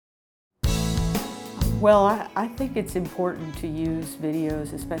Well, I think it's important to use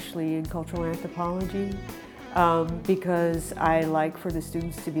videos, especially in cultural anthropology, because I like for the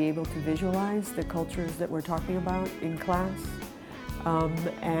students to be able to visualize the cultures that we're talking about in class.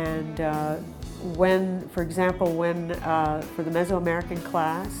 When, for example, for the Mesoamerican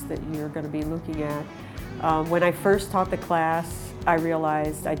class that you're going to be looking at, when I first taught the class, I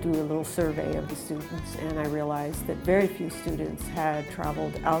realized I do a little survey of the students, and I realized that very few students had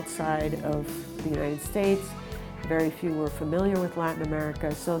traveled outside of the United States. Very few were familiar with Latin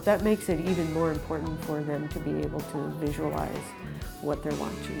America, so that makes it even more important for them to be able to visualize what they're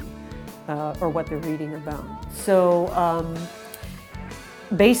watching or what they're reading about. So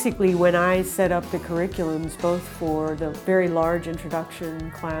basically, when I set up the curriculums, both for the very large introduction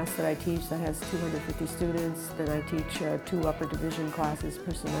class that I teach that has 250 students, then I teach 2 upper division classes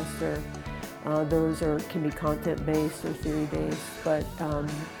per semester. Those can be content-based or theory-based, but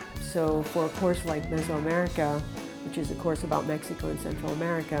so for a course like Mesoamerica, which is a course about Mexico and Central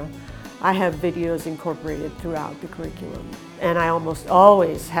America, I have videos incorporated throughout the curriculum. And I almost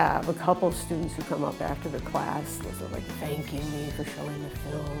always have a couple of students who come up after the class, they're sort of like thanking me for showing the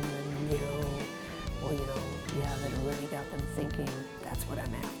film, and yeah, that really got them thinking, that's what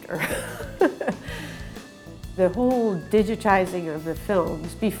I'm after. The whole digitizing of the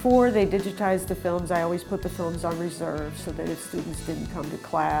films, before they digitized the films, I always put the films on reserve so that if students didn't come to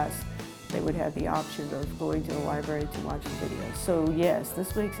class, they would have the option of going to the library to watch the video. So yes,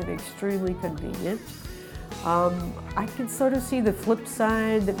 this makes it extremely convenient. I can sort of see the flip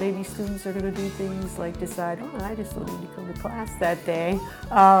side, that maybe students are going to do things like decide, oh, I just don't need to come to class that day.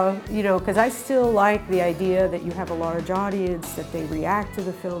 Because I still like the idea that you have a large audience, that they react to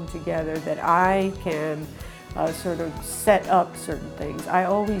the film together, that I can sort of set up certain things. I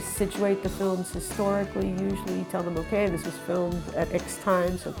always situate the films historically, usually tell them, okay, this was filmed at X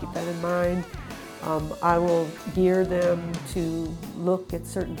time, so keep that in mind. I will gear them to look at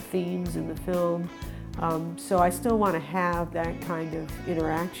certain themes in the film. So I still want to have that kind of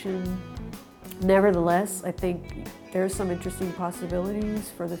interaction. Nevertheless, I think there's some interesting possibilities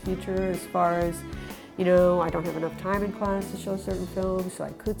for the future as far as, I don't have enough time in class to show certain films, so I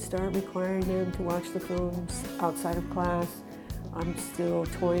could start requiring them to watch the films outside of class. I'm still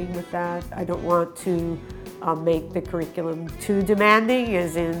toying with that. I don't want to make the curriculum too demanding,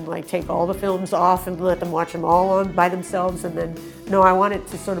 as in like take all the films off and let them watch them all by themselves, and then, no, I want it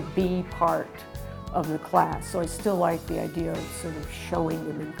to sort of be part of the class. So I still like the idea of sort of showing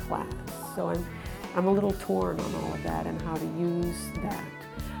them in class. So I'm a little torn on all of that and how to use that.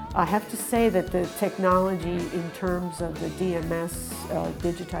 I have to say that the technology in terms of the DMS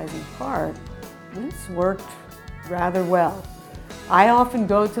digitizing part, it's worked rather well. I often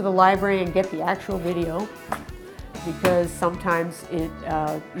go to the library and get the actual video because sometimes the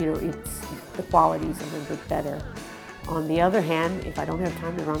quality is a little bit better. On the other hand, if I don't have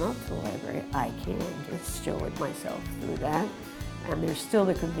time to run up to the library, I can just show it myself through that. And there's still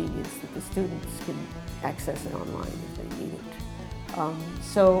the convenience that the students can access it online if they need it.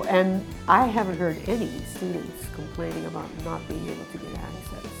 And I haven't heard any students complaining about not being able to get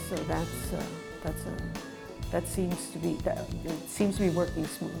access. So that seems to be working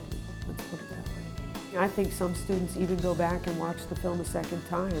smoothly. Let's put it that way. I think some students even go back and watch the film a second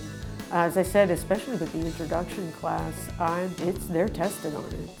time. As I said, especially with the introduction class, they're tested on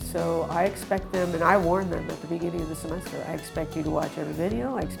it. So I expect them, and I warn them at the beginning of the semester, I expect you to watch every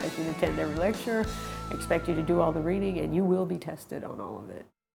video, I expect you to attend every lecture, I expect you to do all the reading, and you will be tested on all of it.